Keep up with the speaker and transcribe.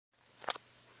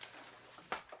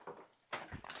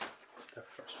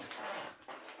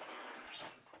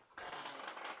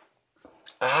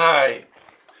Hi.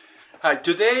 Hi.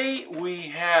 Today we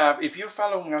have, if you're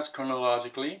following us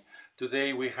chronologically,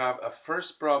 today we have a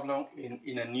first problem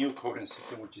in a new coding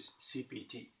system, which is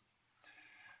CPT,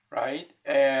 right?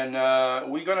 And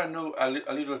we're going to do a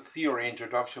little theory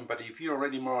introduction, but if you're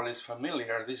already more or less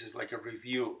familiar, this is like a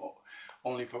review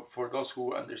only for those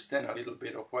who understand a little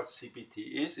bit of what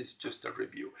CPT is. It's just a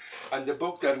review. And the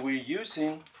book that we're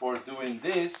using for doing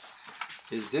this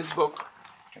is this book.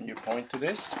 Can you point to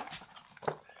this?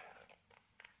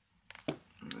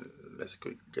 Let's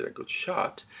get a good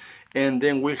shot. And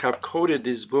then we have coded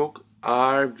this book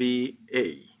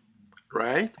RVA,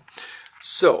 right?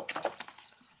 So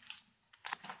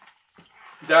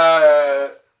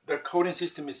the coding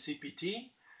system is CPT.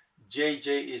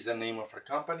 JJ is the name of our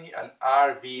company, and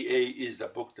RVA is the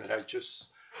book that I just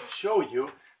showed you.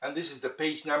 And this is the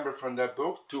page number from that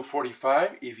book,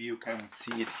 245. If you can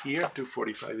see it here,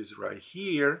 245 is right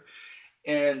here.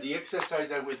 And the exercise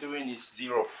that we're doing is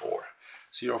 04.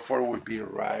 04 would be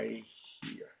right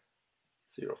here.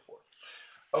 04.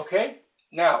 Okay,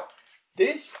 now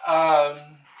this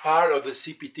part of the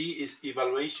CPT is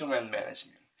evaluation and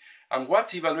management. And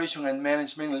what's evaluation and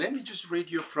management? Let me just read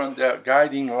you from the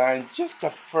guiding lines, just the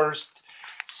first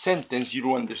sentence, you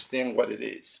will understand what it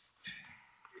is.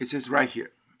 It says right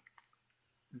here,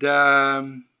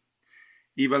 the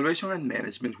evaluation and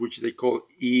management, which they call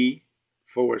EM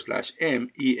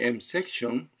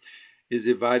section, is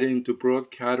divided into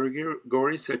broad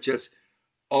categories such as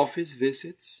office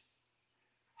visits,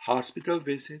 hospital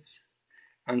visits,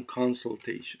 and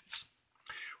consultations.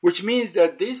 Which means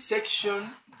that this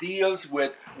section deals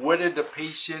with whether the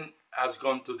patient has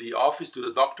gone to the office, to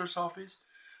the doctor's office,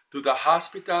 to the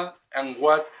hospital, and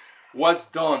what was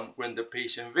done when the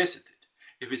patient visited.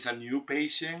 If it's a new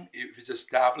patient, if it's an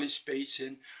established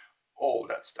patient, all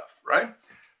that stuff, right?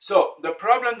 So the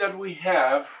problem that we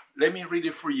have, let me read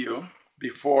it for you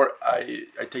before I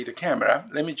take the camera.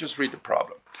 Let me just read the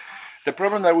problem. The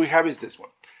problem that we have is this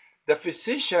one. The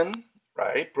physician,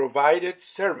 right, provided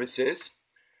services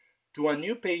to a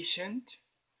new patient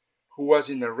who was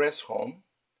in a rest home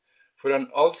for an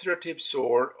ulcerative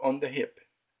sore on the hip.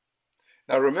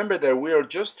 Now remember that we are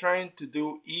just trying to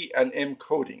do E and M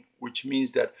coding, which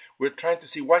means that we're trying to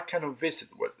see what kind of visit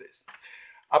was this.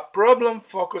 A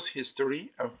problem-focused history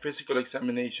and physical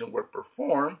examination were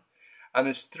performed, and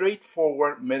a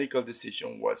straightforward medical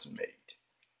decision was made.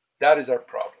 That is our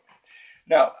problem.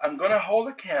 Now, I'm going to hold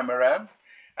the camera,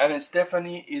 and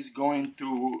Stephanie is going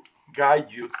to guide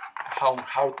you how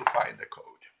to find the code.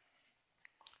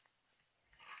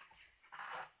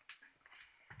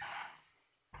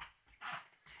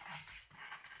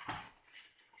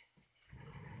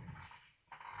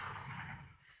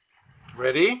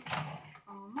 Ready?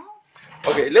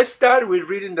 Okay, let's start with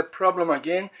reading the problem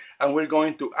again, and we're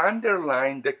going to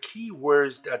underline the key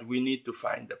words that we need to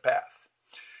find the path.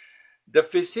 The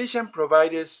physician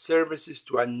provided services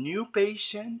to a new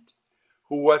patient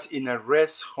who was in a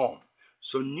rest home.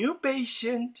 So new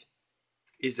patient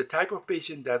is the type of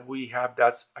patient that we have,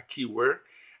 that's a keyword,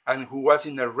 and who was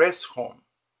in a rest home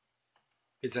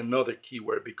is another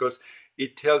keyword because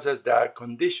it tells us the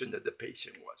condition that the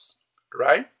patient was,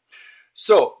 right?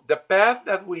 So the path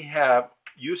that we have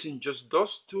using just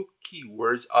those two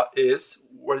keywords is,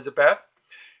 what is the path?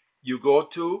 You go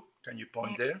to, can you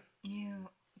point there? You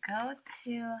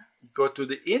go to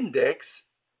the index,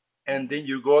 and then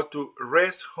you go to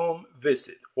rest home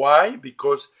visit. Why?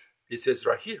 Because it says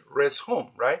right here, rest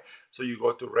home, right? So you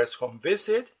go to rest home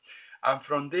visit, and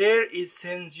from there it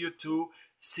sends you to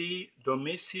see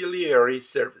domiciliary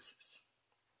services.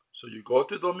 So you go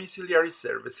to domiciliary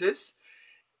services,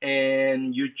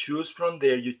 and you choose from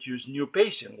there, you choose new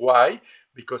patient. Why?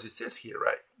 Because it says here,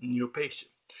 right, new patient.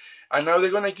 And now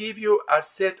they're going to give you a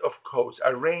set of codes,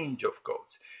 a range of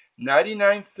codes,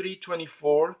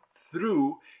 99,324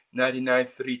 through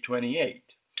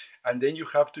 99,328. And then you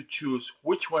have to choose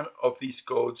which one of these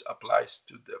codes applies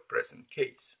to the present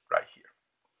case right here.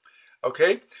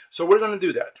 Okay, so we're going to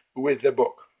do that with the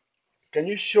book. Can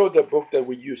you show the book that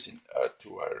we're using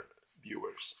to our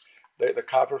viewers? The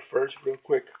cover first, real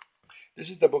quick.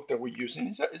 This is the book that we're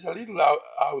using. It's a little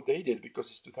outdated because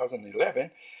it's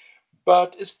 2011,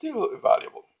 but it's still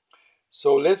valuable.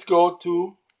 So let's go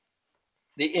to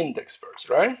the index first,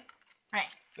 right? Right.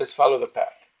 Let's follow the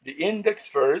path. The index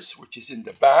first, which is in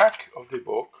the back of the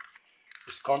book,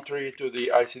 is contrary to the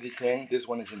ICD-10. This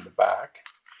one is in the back.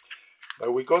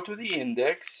 But we go to the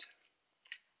index,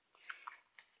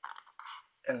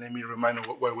 and let me remind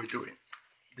you what we're doing.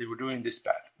 They were doing this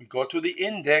path. We go to the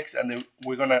index, and then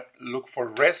we're going to look for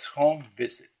rest home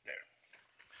visit there.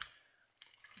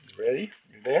 You ready?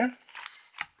 You there?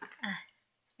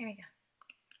 Here we go.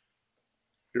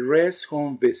 Rest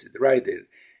home visit, right there.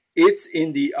 It's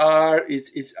in the R,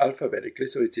 it's alphabetically,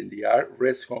 so it's in the R,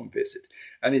 rest home visit.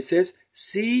 And it says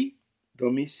see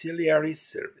domiciliary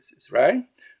services, right?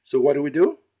 So what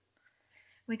do?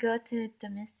 We go to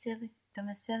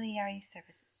domiciliary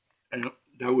services. And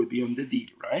that would be on the D,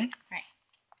 right? Right.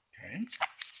 Okay.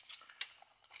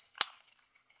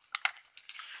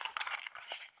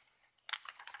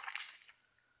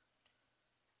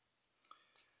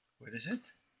 What is it?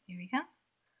 Here we go.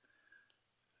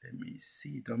 Let me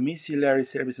see. Domiciliary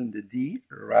service on the D,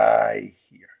 right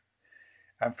here.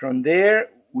 And from there,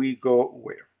 we go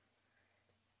where?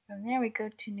 From there, we go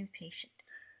to new patient.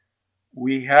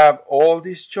 We have all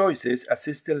these choices: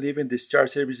 assisted living, discharge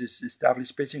services,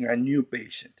 established patient, and new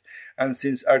patient. And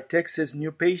since our text says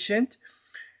new patient,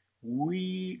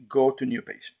 we go to new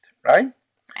patient, right?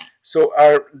 Right. So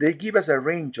they give us a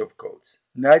range of codes,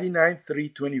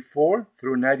 99324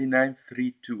 through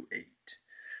 99328.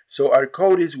 So our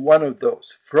code is one of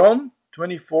those, from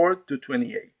 24 to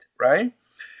 28, right?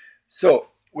 So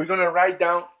we're going to write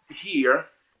down here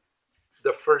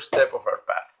the first step of our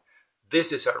path.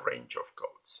 This is our range of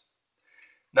codes.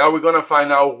 Now we're going to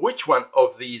find out which one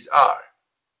of these are,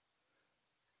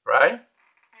 right?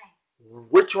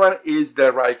 Which one is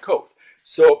the right code?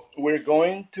 So we're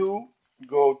going to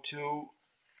go to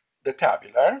the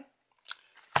tabular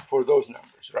for those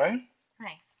numbers, right?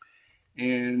 Right.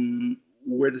 And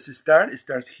where does it start? It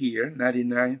starts here,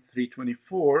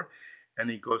 99,324,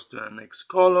 and it goes to the next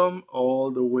column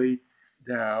all the way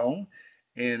down,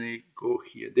 and it go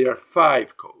here. There are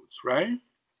 5 codes, right?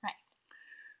 Right.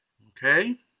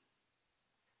 Okay.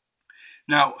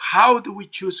 Now, how do we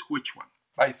choose which one?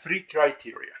 By 3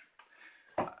 criteria.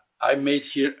 I made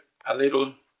here a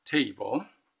little table,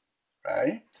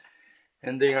 right?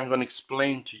 And then I'm going to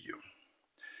explain to you.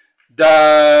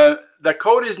 The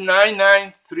code is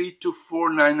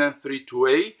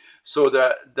 993249932A, so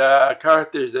the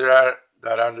characters that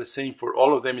are the same for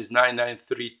all of them is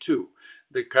 9932.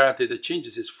 The character that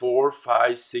changes is 4,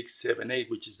 5, 6, 7, 8,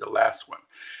 which is the last one.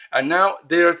 And now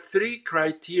there are 3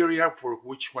 criteria for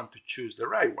which one to choose the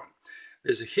right one.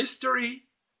 There's a history,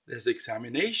 there's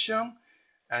examination,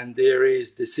 and there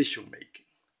is decision making.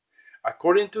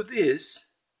 According to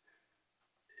this,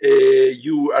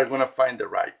 you are going to find the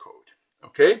right code.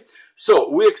 Okay, so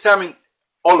we examine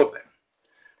all of them.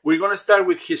 We're going to start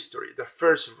with history, the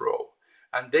first row,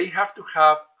 and they have to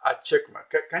have a check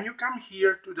mark. Can you come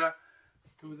here to the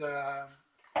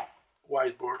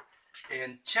whiteboard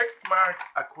and check mark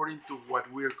according to what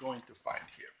we're going to find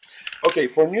here? Okay,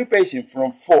 for new patient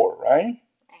from 4, right?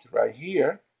 It's right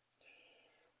here.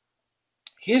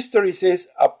 History says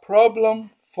a problem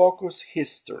focus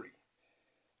history,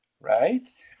 right?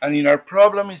 And in our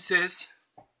problem it says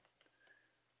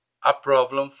a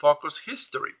problem focus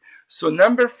history. So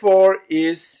number 4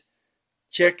 is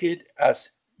check it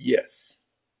as yes,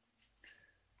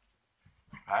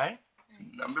 right? So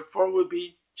number 4 will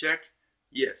be check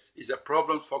yes, is a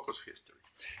problem focus history.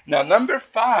 Now number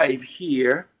 5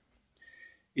 here,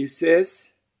 it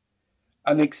says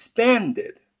an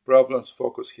expanded problems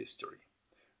focus history.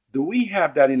 Do we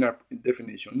have that in our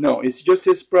definition? No, it just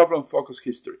says problem focus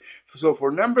history. So for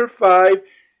number 5,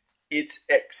 it's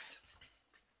X.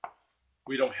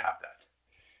 We don't have that.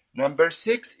 Number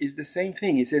 6 is the same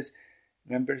thing. It says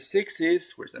number 6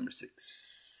 is, where's number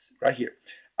 6? Right here.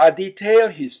 A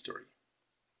detailed history.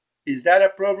 Is that a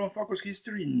problem focus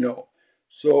history? No.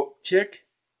 So check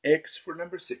X for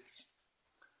number 6.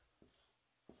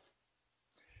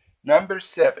 Number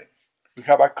 7, we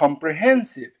have a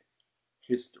comprehensive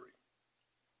history.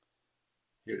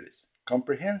 Here it is,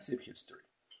 comprehensive history.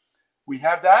 We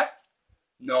have that?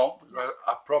 No,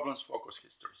 a problems focus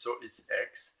history, so it's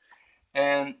X.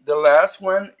 And the last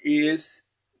one is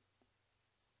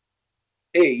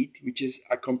 8, which is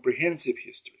a comprehensive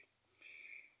history.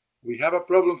 We have a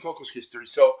problem focus history,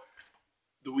 so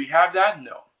do we have that?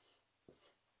 No.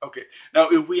 Okay, now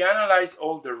if we analyze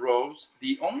all the rows,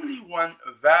 the only one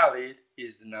valid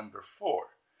is the number 4.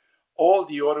 All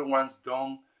the other ones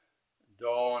are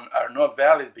not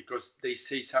valid because they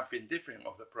say something different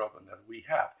of the problem that we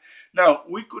have. Now,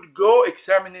 we could go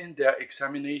examining the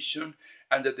examination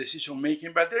and the decision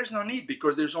making, but there's no need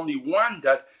because there's only one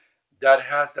that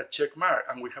has that check mark,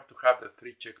 and we have to have the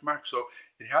 3 check marks, so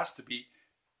it has to be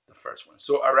the first one.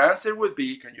 So our answer would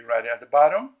be, can you write it at the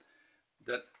bottom?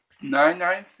 That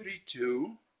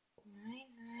 9932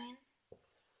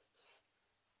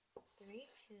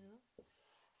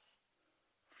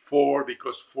 4,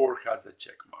 because 4 has the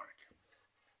check mark.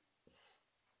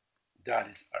 That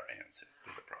is our answer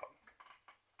to the problem.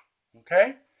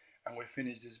 Okay? And we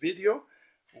finish this video.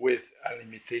 with a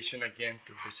limitation again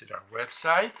to visit our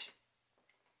website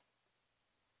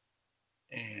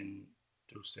and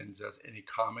to send us any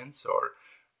comments or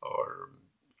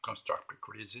constructive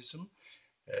criticism,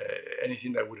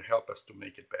 anything that would help us to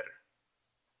make it better.